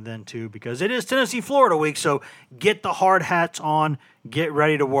have one then too, because it is Tennessee-Florida week. So get the hard hats on, get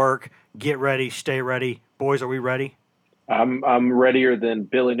ready to work, get ready, stay ready. Boys, are we ready? I'm readier than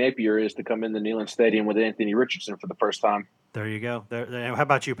Billy Napier is to come in the Neyland Stadium with Anthony Richardson for the first time. There you go. How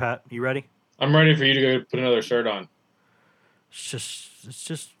about you, Pat? You ready? I'm ready for you to go put another shirt on. It's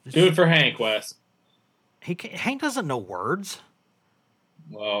just do it for Hank, Wes. Hank doesn't know words.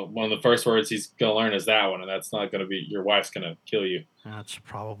 Well, one of the first words he's going to learn is that one, and that's not going to be – your wife's going to kill you. That's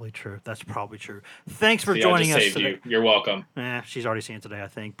probably true. Thanks for joining us today. You're welcome. She's already seen it today, I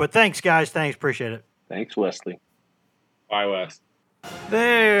think. But thanks, guys. Thanks. Appreciate it. Thanks, Wesley. Bye, Wes.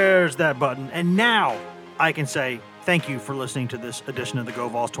 There's that button. And now I can say thank you for listening to this edition of the Go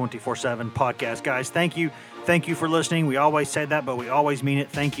Vols 24/7 podcast. Guys, thank you. Thank you for listening. We always say that, but we always mean it.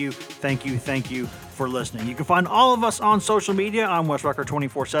 Thank you, thank you, thank you for listening. You can find all of us on social media. I'm Wes Rucker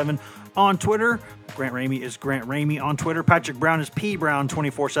 24/7 on Twitter. Grant Ramey is Grant Ramey on Twitter. Patrick Brown is P Brown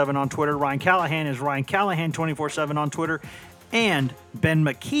 24/7 on Twitter. Ryan Callahan is Ryan Callahan 24/7 on Twitter. And Ben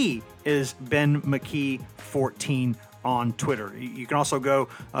McKee is Ben McKee 14 on Twitter. You can also go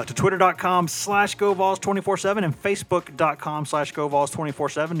to twitter.com/GoVols247 and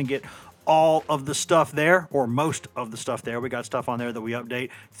facebook.com/GoVols247 to get all of the stuff there, or most of the stuff there. We got stuff on there that we update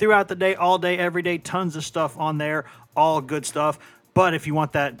throughout the day, all day, every day. Tons of stuff on there, all good stuff. But if you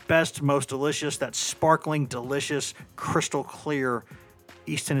want that best, most delicious, that sparkling, delicious, crystal clear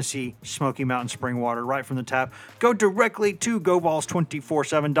East Tennessee Smoky Mountain spring water right from the tap, go directly to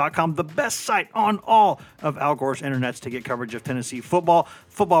GoVols247.com, the best site on all of Al Gore's internets to get coverage of Tennessee football,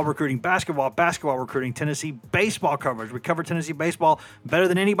 football recruiting, basketball recruiting, Tennessee baseball coverage. We cover Tennessee baseball better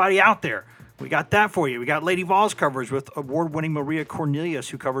than anybody out there. We got that for you. We got Lady Vols coverage with award-winning Maria Cornelius,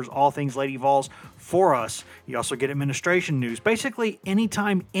 who covers all things Lady Vols for us. You also get administration news. Basically,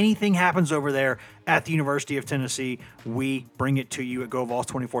 anytime anything happens over there at the University of Tennessee, we bring it to you at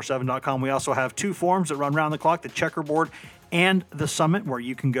GoVols247.com. We also have two forums that run around the clock, the Checkerboard and the Summit, where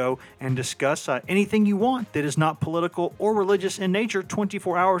you can go and discuss anything you want that is not political or religious in nature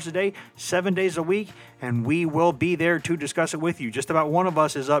 24 hours a day, 7 days a week, and we will be there to discuss it with you. Just about one of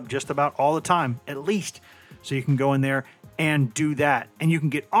us is up just about all the time, at least. So you can go in there and do that. And you can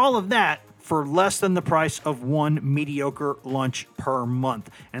get all of that for less than the price of one mediocre lunch per month.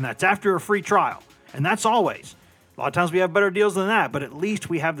 And that's after a free trial. And that's always. A lot of times we have better deals than that, but at least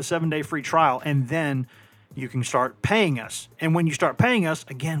we have the 7-day free trial, and then you can start paying us. And when you start paying us,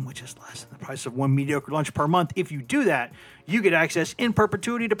 again, which is less than the price of one mediocre lunch per month, if you do that, you get access in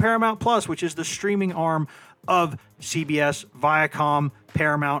perpetuity to Paramount Plus, which is the streaming arm of CBS, Viacom,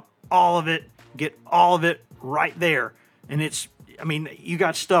 Paramount, all of it. Get all of it right there. And you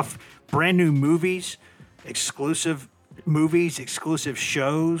got stuff, brand new movies, exclusive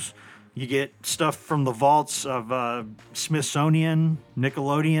shows. You get stuff from the vaults of Smithsonian,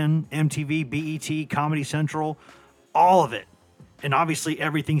 Nickelodeon, MTV, BET, Comedy Central, all of it. And obviously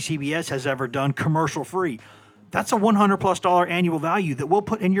everything CBS has ever done commercial free. That's a $100+ annual value that we'll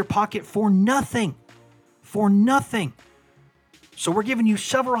put in your pocket for nothing. For nothing. So we're giving you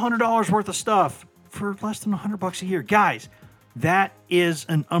several $100s worth of stuff for less than $100 a year. Guys, that is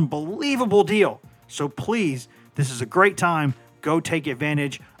an unbelievable deal. So please, this is a great time. Go take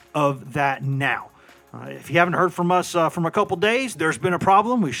advantage of that now. If you haven't heard from us from a couple days, there's been a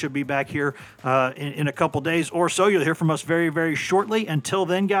problem. We should be back here in a couple days or so. You'll hear from us very, very shortly. Until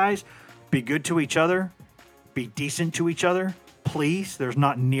then, guys, be good to each other. Be decent to each other. Please. There's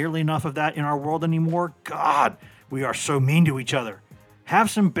not nearly enough of that in our world anymore. God, we are so mean to each other. Have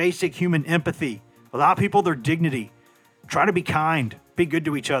some basic human empathy. Allow people their dignity. Try to be kind. Be good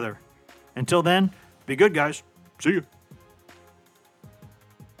to each other. Until then, be good, guys. See you.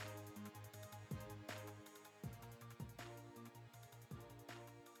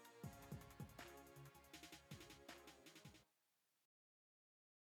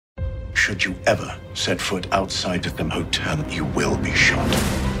 Should you ever set foot outside of the hotel, you will be shot.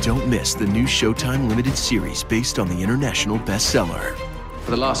 Don't miss the new Showtime limited series based on the international bestseller.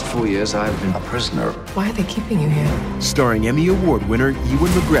 For the last 4 years, I've been a prisoner. Why are they keeping you here? Starring Emmy Award winner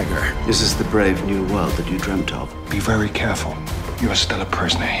Ewan McGregor. This is the brave new world that you dreamt of. Be very careful. You are still a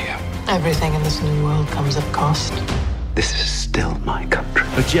prisoner here. Everything in this new world comes at cost. This is still my country.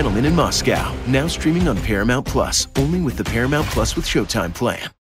 A Gentleman in Moscow, now streaming on Paramount Plus, only with the Paramount Plus with Showtime plan.